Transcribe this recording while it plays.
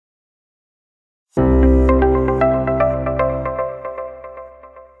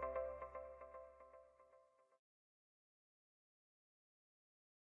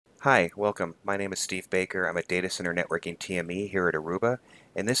Hi, welcome. My name is Steve Baker. I'm a Data Center Networking TME here at Aruba,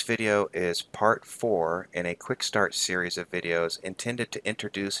 and this video is part 4 in a QuickStart series of videos intended to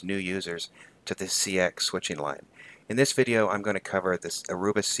introduce new users to the CX switching line. In this video, I'm going to cover this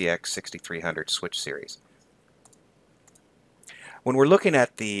Aruba CX 6300 switch series. When we're looking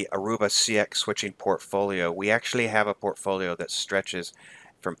at the Aruba CX switching portfolio, we actually have a portfolio that stretches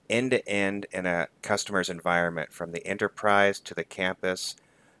from end to end in a customer's environment, from the enterprise to the campus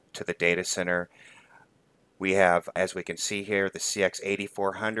to the data center. We have, as we can see here, the CX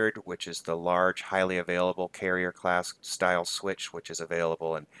 8400, which is the large, highly available carrier class style switch, which is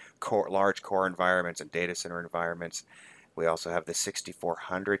available in large core environments and data center environments. We also have the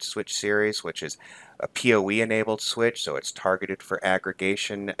 6400 switch series, which is a PoE enabled switch, so it's targeted for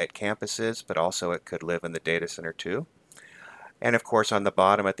aggregation at campuses, but also it could live in the data center too. And of course, on the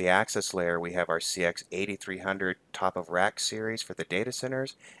bottom at the access layer, we have our CX 8300 top of rack series for the data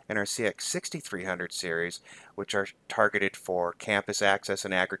centers and our CX 6300 series, which are targeted for campus access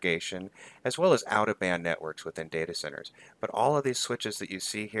and aggregation, as well as out-of-band networks within data centers. But all of these switches that you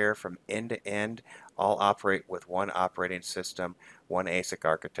see here from end to end all operate with one operating system, one ASIC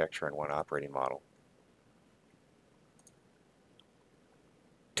architecture, and one operating model.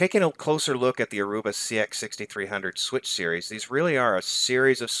 Taking a closer look at the Aruba CX 6300 switch series, these really are a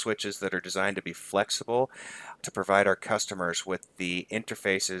series of switches that are designed to be flexible to provide our customers with the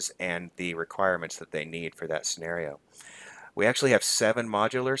interfaces and the requirements that they need for that scenario. We actually have 7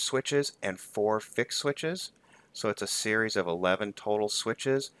 modular switches and 4 fixed switches, so it's a series of 11 total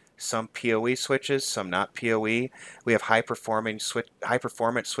switches. Some PoE switches, some not PoE. We have high performance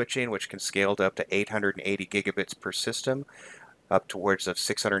switching, which can scale to up to 880 gigabits per system, up towards of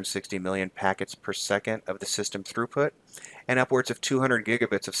 660 million packets per second of the system throughput, and upwards of 200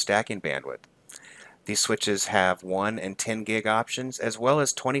 gigabits of stacking bandwidth. These switches have 1 and 10 gig options, as well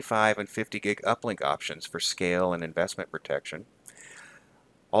as 25 and 50 gig uplink options for scale and investment protection.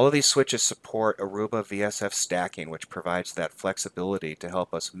 All of these switches support Aruba VSF stacking, which provides that flexibility to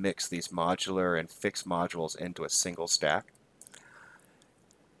help us mix these modular and fixed modules into a single stack.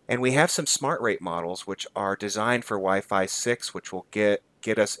 And we have some smart rate models which are designed for Wi-Fi 6, which will get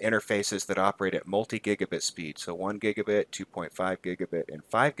us interfaces that operate at multi-gigabit speed, so 1 gigabit, 2.5 gigabit, and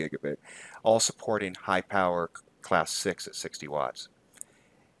 5 gigabit, all supporting high power class 6 at 60 watts.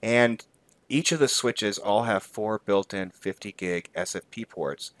 And each of the switches all have 4 built-in 50 gig SFP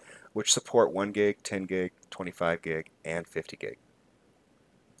ports, which support 1 gig, 10 gig, 25 gig, and 50 gig.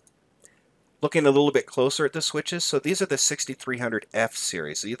 Looking a little bit closer at the switches, so these are the 6300F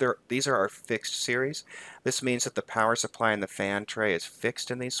series. These are our fixed series. This means that the power supply and the fan tray is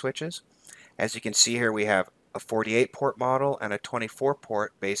fixed in these switches. As you can see here, we have a 48 port model and a 24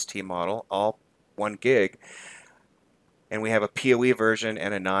 port base T model, all 1 gig. And we have a PoE version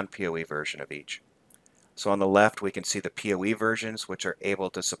and a non-PoE version of each. So on the left, we can see the PoE versions, which are able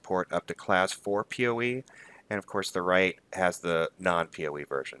to support up to class 4 PoE. And of course, the right has the non-PoE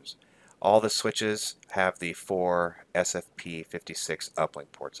versions. All the switches have the 4 SFP56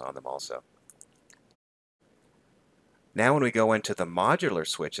 uplink ports on them also. Now when we go into the modular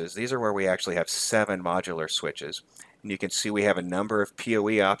switches, these are where we actually have 7 modular switches. And you can see we have a number of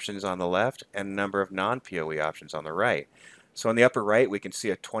PoE options on the left and a number of non-PoE options on the right. So on the upper right, we can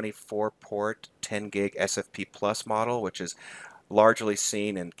see a 24-port 10 gig SFP Plus model, which is largely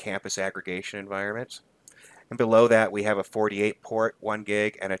seen in campus aggregation environments. And below that, we have a 48-port 1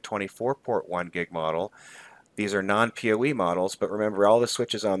 gig and a 24-port 1 gig model. These are non-PoE models, but remember, all the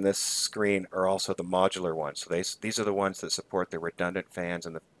switches on this screen are also the modular ones. So these are the ones that support the redundant fans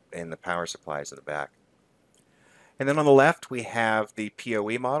and the power supplies in the back. And then on the left, we have the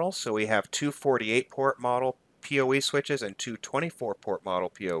PoE model. So we have 2 48-port model PoE switches and 2 24-port model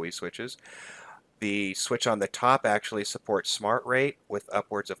PoE switches. The switch on the top actually supports smart rate with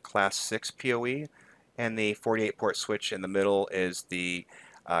upwards of class 6 PoE. And the 48-port switch in the middle is the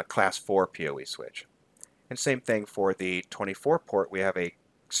class 4 PoE switch. And same thing for the 24-port. We have a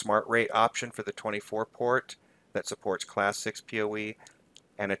smart rate option for the 24-port that supports class 6 PoE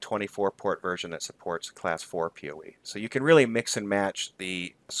and a 24-port version that supports class 4 PoE. So you can really mix and match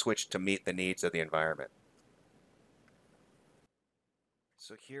the switch to meet the needs of the environment.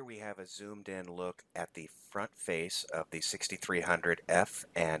 So here we have a zoomed in look at the front face of the 6300F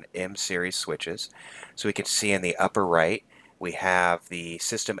and M series switches. So we can see in the upper right, we have the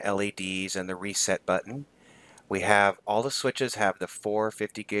system LEDs and the reset button. We have all the switches have the 4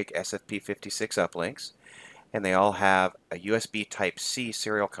 50 gig SFP56 uplinks, and they all have a USB Type-C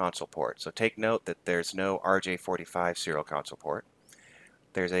serial console port. So take note that there's no RJ45 serial console port.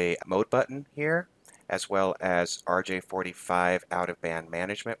 There's a mode button here, as well as RJ45 out-of-band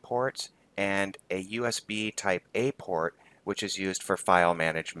management ports, and a USB Type A port, which is used for file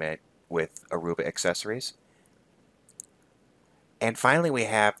management with Aruba accessories. And finally, we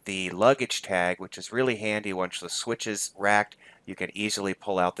have the luggage tag, which is really handy. Once the switch is racked, you can easily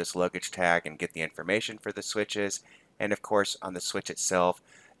pull out this luggage tag and get the information for the switches. And of course, on the switch itself,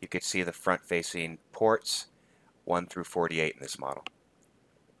 you could see the front-facing ports, 1 through 48 in this model.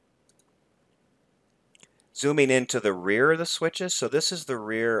 Zooming into the rear of the switches, so this is the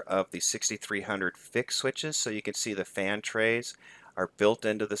rear of the 6300 fixed switches, so you can see the fan trays are built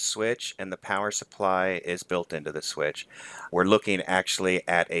into the switch and the power supply is built into the switch. We're looking actually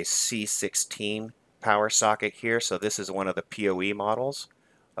at a C16 power socket here, so this is one of the PoE models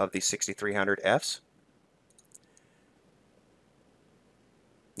of the 6300Fs.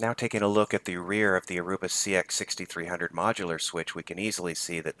 Now taking a look at the rear of the Aruba CX 6300 modular switch, we can easily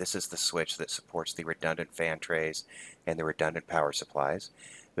see that this is the switch that supports the redundant fan trays and the redundant power supplies.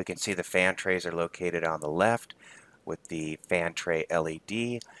 We can see the fan trays are located on the left with the fan tray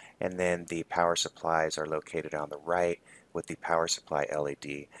LED, and then the power supplies are located on the right with the power supply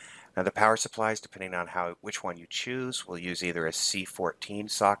LED. Now the power supplies, depending on which one you choose, will use either a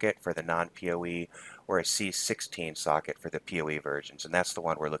C14 socket for the non-PoE or a C16 socket for the PoE versions, and that's the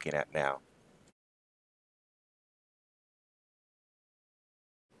one we're looking at now.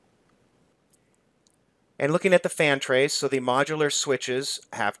 And looking at the fan trays, so the modular switches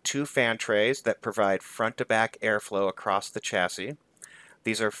have 2 fan trays that provide front-to-back airflow across the chassis.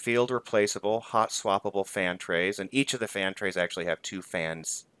 These are field replaceable, hot swappable fan trays, and each of the fan trays actually have 2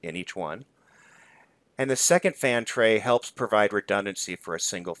 fans in each one. And the second fan tray helps provide redundancy for a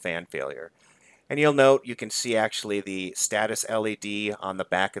single fan failure. And you'll note you can see actually the status LED on the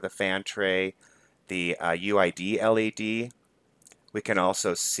back of the fan tray, the UID LED. We can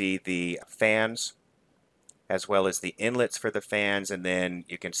also see the fans as well as the inlets for the fans, and then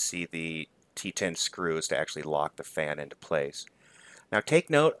you can see the T10 screws to actually lock the fan into place. Now take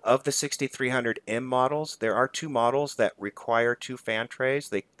note of the 6300M models. There are 2 models that require 2 fan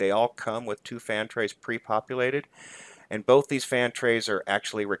trays. They all come with 2 fan trays pre-populated, and both these fan trays are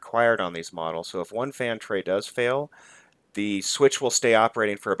actually required on these models. So if one fan tray does fail, the switch will stay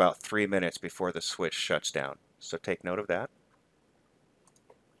operating for about 3 minutes before the switch shuts down. So take note of that.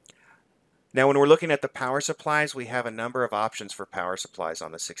 Now when we're looking at the power supplies, we have a number of options for power supplies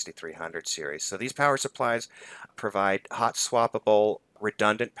on the 6300 series. So these power supplies provide hot swappable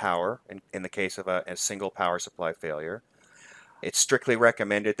redundant power in the case of a single power supply failure. It's strictly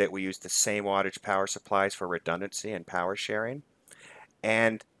recommended that we use the same wattage power supplies for redundancy and power sharing.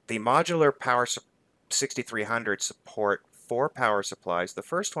 And the modular power 6300 support 4 power supplies. The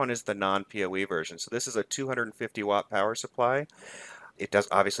first one is the non-PoE version. So this is a 250 watt power supply. It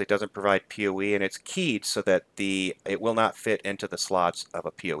obviously doesn't provide PoE, and it's keyed so that it will not fit into the slots of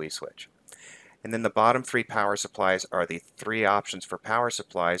a PoE switch. And then the bottom 3 power supplies are the 3 options for power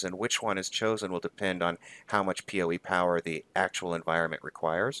supplies, and which one is chosen will depend on how much PoE power the actual environment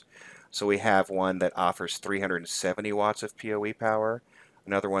requires. So we have one that offers 370 watts of PoE power,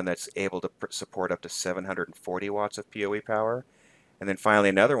 another one that's able to support up to 740 watts of PoE power, and then finally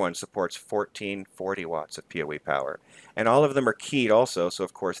another one supports 1440 watts of PoE power. And all of them are keyed also, so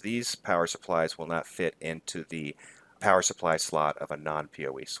of course these power supplies will not fit into the power supply slot of a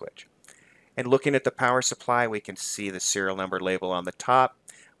non-PoE switch. And looking at the power supply, we can see the serial number label on the top.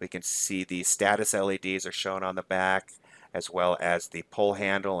 We can see the status LEDs are shown on the back, as well as the pull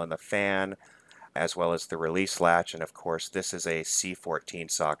handle and the fan, as well as the release latch. And of course, this is a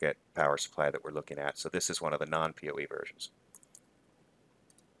C14 socket power supply that we're looking at. So this is one of the non-PoE versions.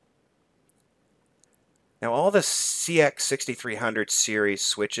 Now all the CX 6300 series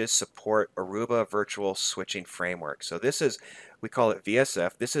switches support Aruba Virtual Switching Framework. So we call it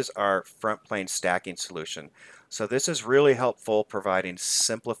VSF. This is our front plane stacking solution. So this is really helpful providing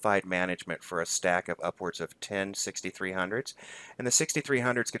simplified management for a stack of upwards of 10 6300s. And the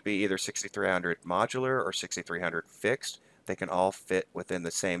 6300s could be either 6300 modular or 6300 fixed. They can all fit within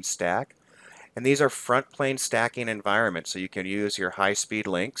the same stack. And these are front plane stacking environments, so you can use your high-speed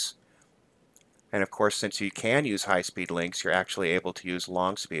links. And of course, since you can use high-speed links, you're actually able to use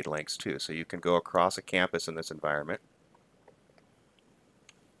long-speed links too. So you can go across a campus in this environment.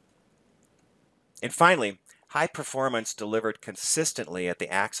 And finally, high performance delivered consistently at the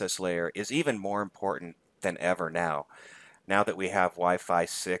access layer is even more important than ever now that we have Wi-Fi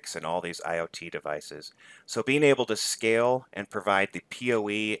 6 and all these IoT devices. So being able to scale and provide the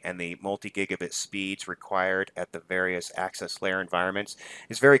PoE and the multi-gigabit speeds required at the various access layer environments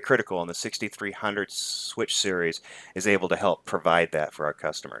is very critical, and the 6300 switch series is able to help provide that for our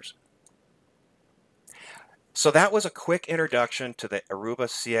customers. So that was a quick introduction to the Aruba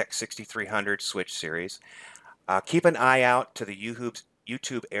CX 6300 switch series. Keep an eye out to the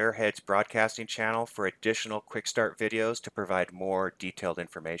YouTube Airheads broadcasting channel for additional QuickStart videos to provide more detailed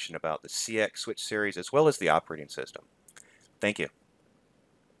information about the CX switch series as well as the operating system. Thank you.